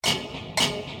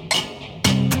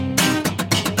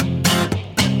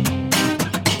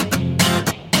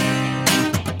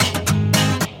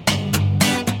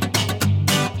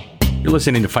You're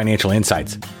listening to Financial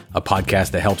Insights, a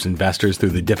podcast that helps investors through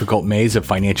the difficult maze of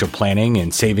financial planning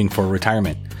and saving for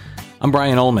retirement. I'm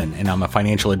Brian Ullman, and I'm a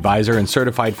financial advisor and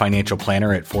certified financial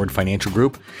planner at Ford Financial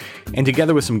Group. And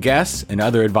together with some guests and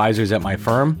other advisors at my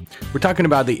firm, we're talking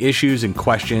about the issues and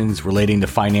questions relating to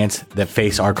finance that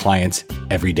face our clients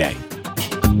every day.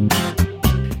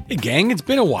 Hey gang, it's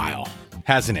been a while,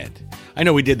 hasn't it? I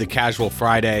know we did the Casual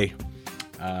Friday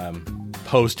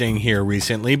posting here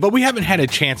recently, but we haven't had a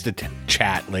chance to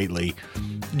chat lately,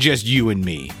 just you and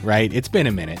me, right? It's been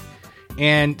a minute.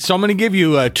 And so I'm going to give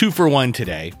you a 2-for-1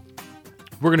 today.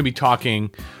 We're going to be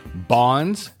talking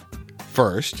bonds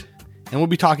first, and we'll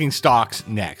be talking stocks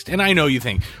next. And I know you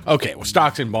think, okay, well,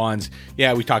 stocks and bonds,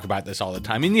 yeah, we talk about this all the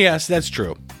time. And yes, that's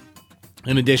true,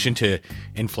 in addition to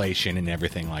inflation and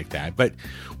everything like that. But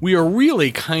we are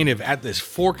really kind of at this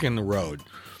fork in the road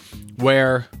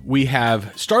where we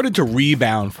have started to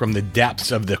rebound from the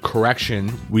depths of the correction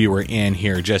we were in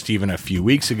here just even a few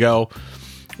weeks ago,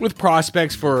 with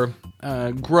prospects for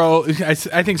growth.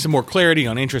 I think some more clarity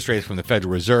on interest rates from the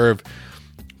Federal Reserve,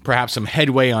 perhaps some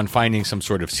headway on finding some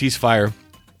sort of ceasefire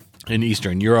in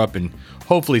Eastern Europe, and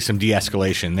hopefully some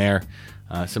de-escalation there.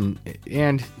 As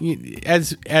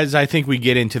I think we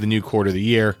get into the new quarter of the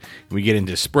year, we get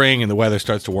into spring and the weather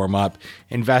starts to warm up,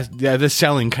 the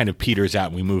selling kind of peters out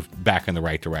and we move back in the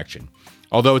right direction.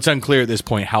 Although it's unclear at this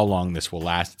point how long this will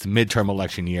last. It's a midterm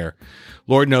election year.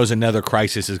 Lord knows another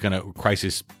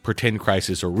pretend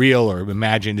crisis or real or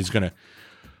imagined, is going to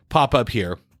pop up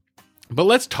here. But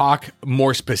let's talk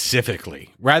more specifically,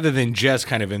 rather than just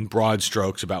kind of in broad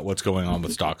strokes about what's going on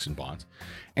with stocks and bonds.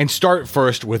 And start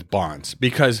first with bonds,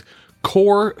 because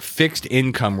core fixed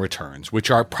income returns,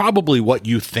 which are probably what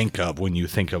you think of when you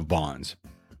think of bonds,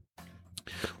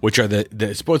 which are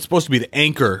supposed to be the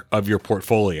anchor of your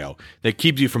portfolio that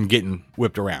keeps you from getting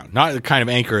whipped around. Not the kind of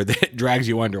anchor that drags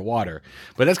you underwater,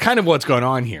 but that's kind of what's going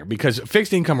on here, because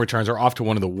fixed income returns are off to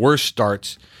one of the worst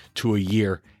starts to a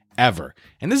year ever.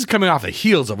 And this is coming off the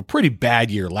heels of a pretty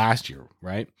bad year last year,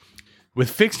 right? With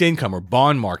fixed income or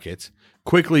bond markets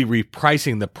quickly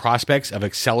repricing the prospects of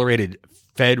accelerated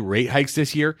Fed rate hikes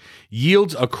this year,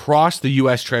 yields across the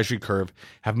U.S. Treasury curve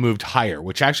have moved higher,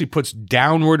 which actually puts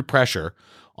downward pressure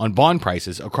on bond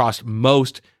prices across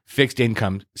most fixed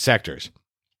income sectors.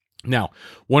 Now,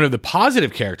 one of the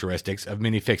positive characteristics of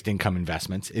many fixed income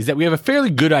investments is that we have a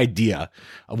fairly good idea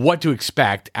of what to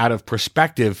expect out of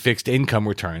prospective fixed income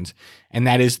returns, and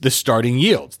that is the starting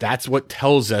yields. That's what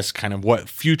tells us kind of what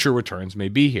future returns may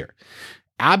be here.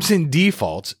 Absent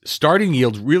defaults, starting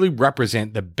yields really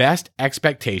represent the best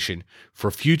expectation for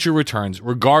future returns,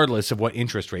 regardless of what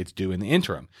interest rates do in the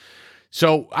interim.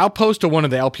 So I'll post to one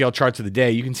of the LPL charts of the day.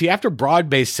 You can see after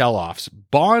broad-based sell-offs,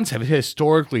 bonds have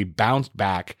historically bounced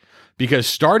back because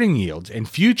starting yields and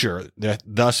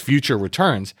thus future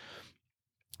returns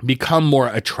become more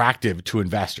attractive to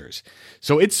investors.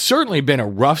 So it's certainly been a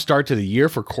rough start to the year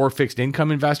for core fixed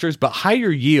income investors, but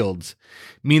higher yields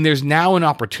mean there's now an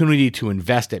opportunity to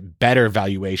invest at better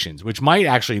valuations, which might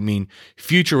actually mean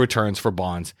future returns for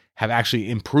bonds have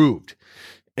actually improved.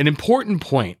 An important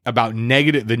point about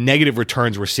the negative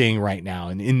returns we're seeing right now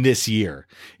and in this year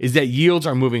is that yields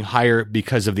are moving higher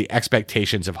because of the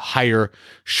expectations of higher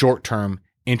short-term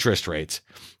interest rates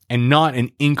and not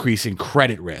an increase in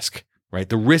credit risk. Right,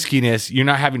 the riskiness, you're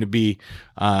not having to be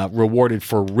rewarded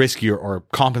for riskier or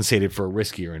compensated for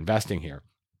riskier investing here.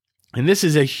 And this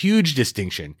is a huge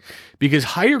distinction because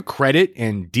higher credit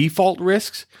and default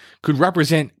risks could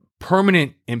represent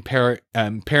permanent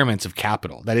impairments of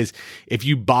capital. That is, if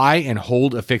you buy and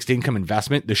hold a fixed income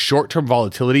investment, the short-term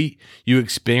volatility you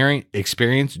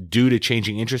experience due to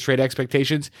changing interest rate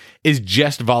expectations is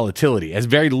just volatility. It has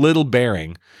very little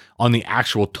bearing on the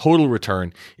actual total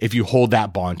return if you hold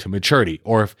that bond to maturity,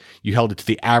 or if you held it to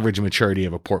the average maturity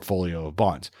of a portfolio of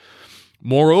bonds.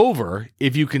 Moreover,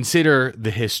 if you consider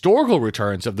the historical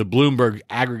returns of the Bloomberg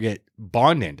Aggregate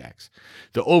Bond Index,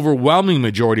 the overwhelming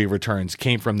majority of returns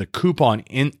came from the coupon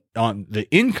on the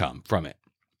income from it,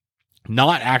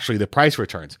 not actually the price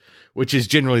returns, which is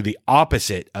generally the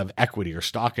opposite of equity or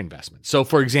stock investments. So,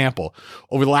 for example,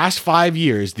 over the last 5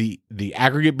 years, the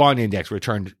Aggregate Bond Index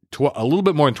returned a little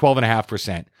bit more than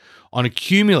 12.5% on a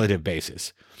cumulative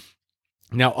basis.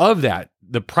 Now, of that,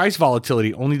 the price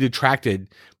volatility only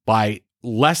detracted by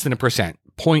less than 1%,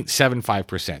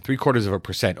 0.75%,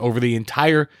 0.75% over the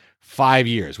entire 5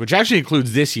 years, which actually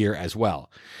includes this year as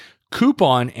well.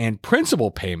 Coupon and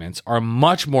principal payments are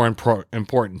much more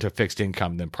important to fixed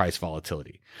income than price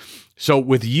volatility. So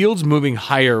with yields moving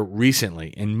higher recently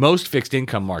in most fixed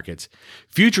income markets,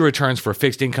 future returns for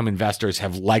fixed income investors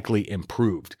have likely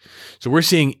improved. So we're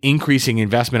seeing increasing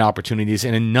investment opportunities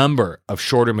in a number of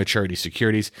shorter maturity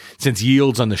securities since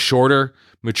yields on the shorter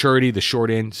maturity, the short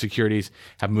end securities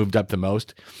have moved up the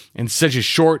most. And such as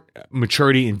short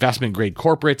maturity investment grade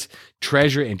corporates,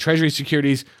 treasury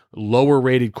securities, lower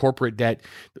rated corporate debt.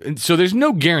 And so there's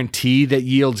no guarantee that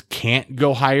yields can't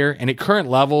go higher. And at current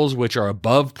levels, which are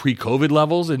above pre-COVID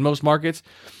levels in most markets,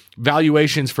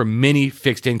 valuations for many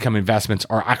fixed income investments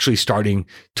are actually starting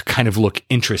to kind of look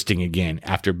interesting again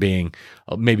after being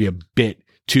maybe a bit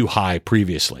too high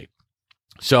previously.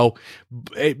 So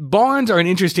bonds are an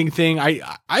interesting thing.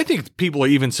 I think people are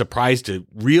even surprised to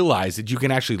realize that you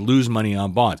can actually lose money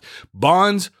on bonds.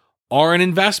 Bonds are an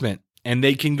investment and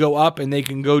they can go up and they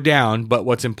can go down. But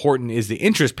what's important is the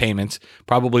interest payments,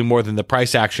 probably more than the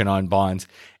price action on bonds.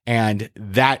 And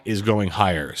that is going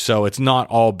higher. So it's not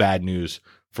all bad news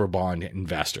for bond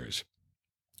investors.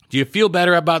 Do you feel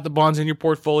better about the bonds in your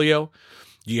portfolio?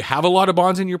 Do you have a lot of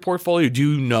bonds in your portfolio?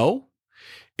 Do you know?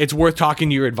 It's worth talking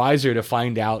to your advisor to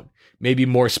find out maybe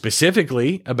more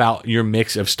specifically about your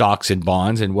mix of stocks and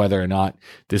bonds and whether or not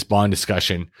this bond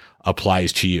discussion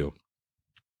applies to you.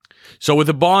 So with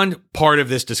the bond part of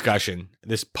this discussion,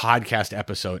 this podcast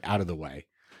episode out of the way,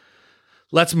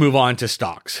 let's move on to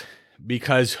stocks,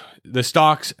 because the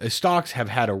stocks have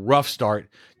had a rough start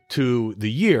to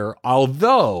the year,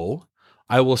 although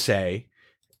I will say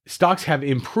stocks have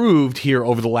improved here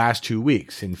over the last 2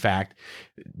 weeks. In fact,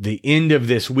 the end of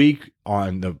this week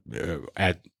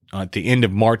at the end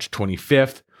of March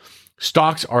 25th,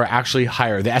 stocks are actually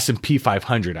higher. The S&P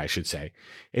 500, I should say,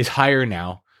 is higher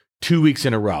now 2 weeks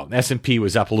in a row. The S&P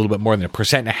was up a little bit more than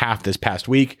 1.5% this past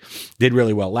week. Did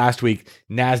really well last week.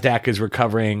 NASDAQ is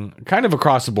recovering kind of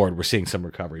across the board. We're seeing some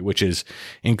recovery, which is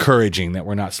encouraging that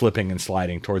we're not slipping and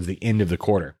sliding towards the end of the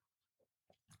quarter.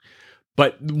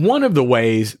 But one of the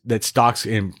ways that stocks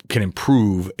can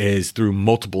improve is through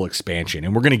multiple expansion.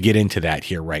 And we're going to get into that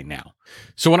here right now.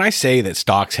 So when I say that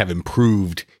stocks have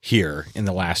improved here in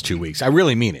the last 2 weeks, I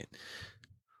really mean it.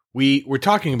 We're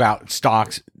talking about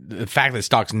stocks, the fact that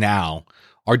stocks now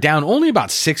are down only about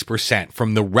 6%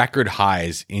 from the record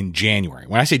highs in January.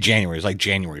 When I say January, it's like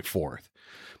January 4th.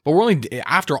 But we're only,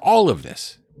 after all of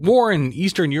this, war in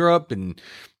Eastern Europe and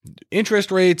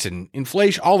interest rates and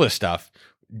inflation, all this stuff,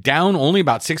 down only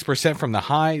about 6% from the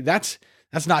high. That's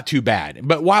not too bad.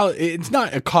 But while it's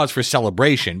not a cause for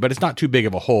celebration, but it's not too big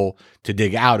of a hole to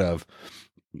dig out of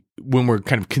when we're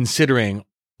kind of considering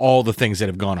all the things that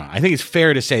have gone on. I think it's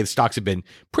fair to say the stocks have been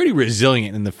pretty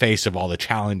resilient in the face of all the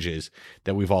challenges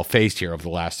that we've all faced here over the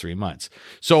last 3 months.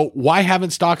 So why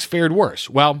haven't stocks fared worse?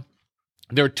 Well,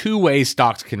 there are two ways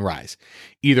stocks can rise.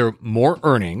 Either more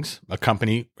earnings, a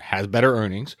company has better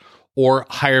earnings, or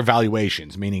higher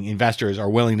valuations, meaning investors are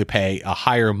willing to pay a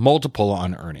higher multiple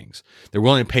on earnings. They're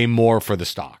willing to pay more for the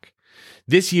stock.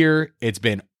 This year, it's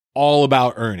been all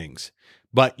about earnings,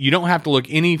 but you don't have to look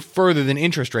any further than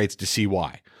interest rates to see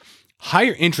why.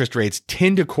 Higher interest rates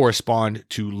tend to correspond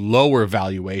to lower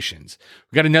valuations.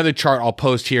 We've got another chart I'll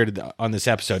post here on this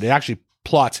episode. It actually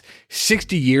plots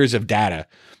 60 years of data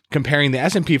comparing the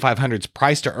S&P 500's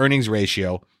price to earnings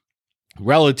ratio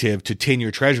relative to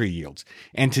 10-year treasury yields.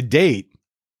 And to date,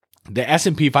 the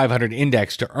S&P 500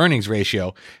 index to earnings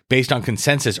ratio based on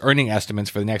consensus earning estimates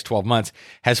for the next 12 months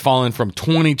has fallen from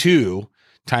 22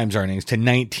 times earnings to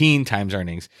 19 times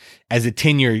earnings, as the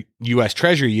 10-year U.S.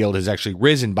 treasury yield has actually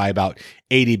risen by about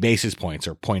 80 basis points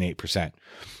or 0.8%.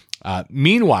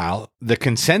 Meanwhile, the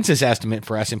consensus estimate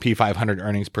for S&P 500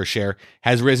 earnings per share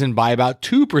has risen by about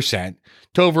 2%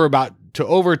 to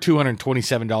over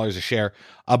 $227 a share,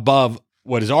 above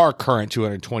what is our current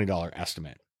 $220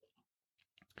 estimate.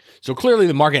 So clearly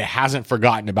the market hasn't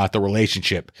forgotten about the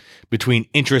relationship between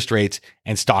interest rates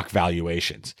and stock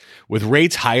valuations. With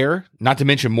rates higher, not to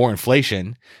mention more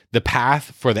inflation, the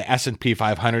path for the S&P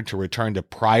 500 to return to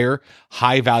prior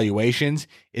high valuations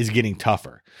is getting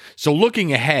tougher. So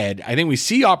looking ahead, I think we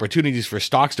see opportunities for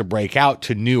stocks to break out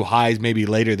to new highs maybe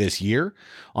later this year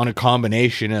on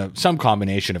some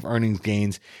combination of earnings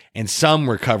gains and some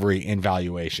recovery in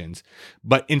valuations.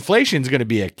 But inflation is going to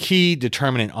be a key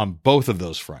determinant on both of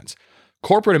those fronts.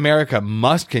 Corporate America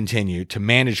must continue to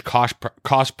manage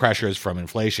cost pressures from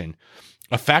inflation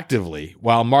effectively,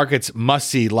 while markets must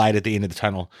see light at the end of the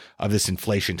tunnel of this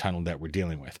inflation tunnel that we're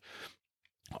dealing with.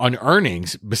 On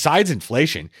earnings, besides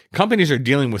inflation, companies are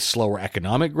dealing with slower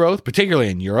economic growth, particularly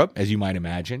in Europe, as you might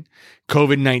imagine.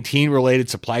 COVID-19 related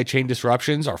supply chain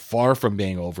disruptions are far from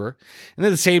being over. And at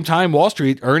the same time, Wall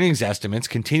Street earnings estimates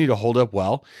continue to hold up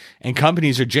well, and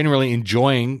companies are generally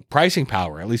enjoying pricing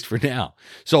power, at least for now.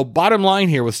 So bottom line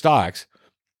here with stocks,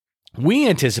 we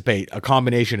anticipate a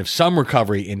combination of some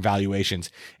recovery in valuations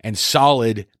and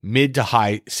solid mid to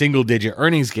high single-digit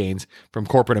earnings gains from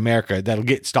corporate America that'll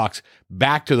get stocks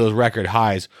back to those record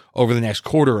highs over the next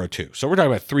quarter or two. So we're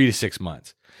talking about 3 to 6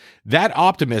 months. That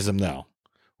optimism, though,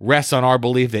 rests on our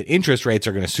belief that interest rates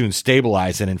are going to soon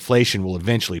stabilize and inflation will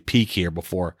eventually peak here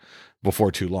before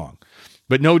too long.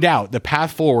 But no doubt, the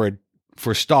path forward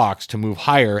for stocks to move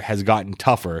higher has gotten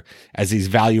tougher as these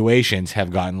valuations have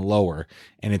gotten lower,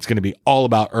 and it's going to be all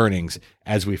about earnings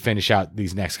as we finish out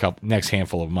these next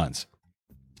handful of months.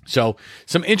 So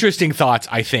some interesting thoughts,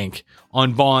 I think,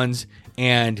 on bonds,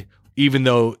 and even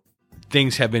though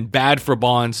things have been bad for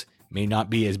bonds, may not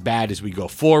be as bad as we go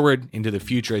forward into the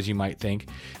future as you might think.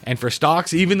 And for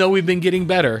stocks, even though we've been getting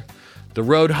better, the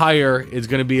road higher is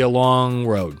going to be a long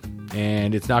road.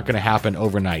 And it's not going to happen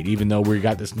overnight, even though we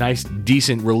got this nice,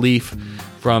 decent relief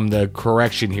from the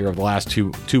correction here of the last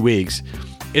two weeks.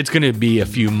 It's going to be a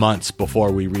few months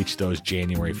before we reach those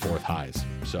January 4th highs.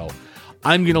 So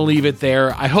I'm going to leave it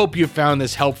there. I hope you found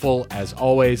this helpful, as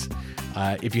always.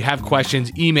 If you have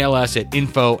questions, email us at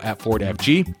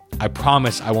info@FordFG. I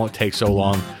promise I won't take so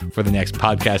long for the next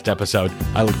podcast episode.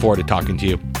 I look forward to talking to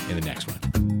you in the next one.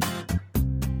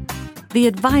 The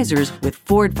advisors with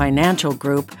Ford Financial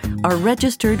Group are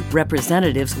registered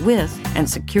representatives with, and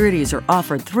securities are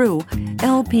offered through,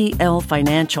 LPL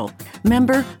Financial,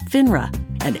 member FINRA,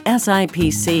 and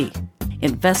SIPC.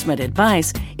 Investment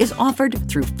advice is offered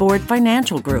through Ford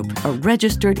Financial Group, a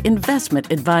registered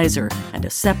investment advisor and a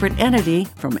separate entity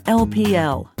from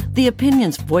LPL. The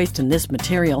opinions voiced in this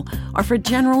material are for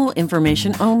general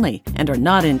information only and are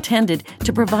not intended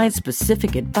to provide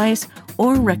specific advice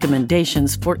or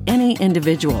recommendations for any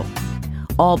individual.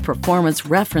 All performance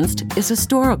referenced is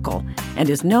historical and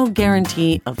is no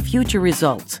guarantee of future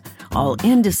results. All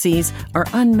indices are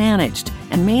unmanaged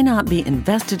and may not be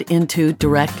invested into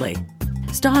directly.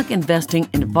 Stock investing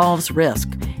involves risk,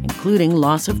 including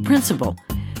loss of principal.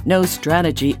 No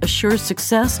strategy assures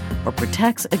success or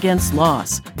protects against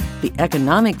loss. The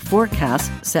economic forecasts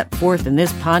set forth in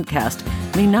this podcast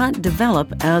may not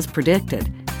develop as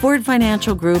predicted. Ford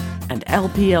Financial Group and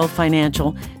LPL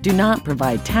Financial do not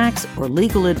provide tax or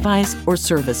legal advice or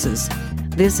services.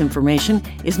 This information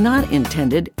is not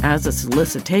intended as a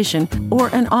solicitation or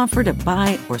an offer to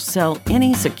buy or sell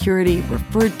any security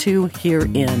referred to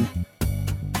herein.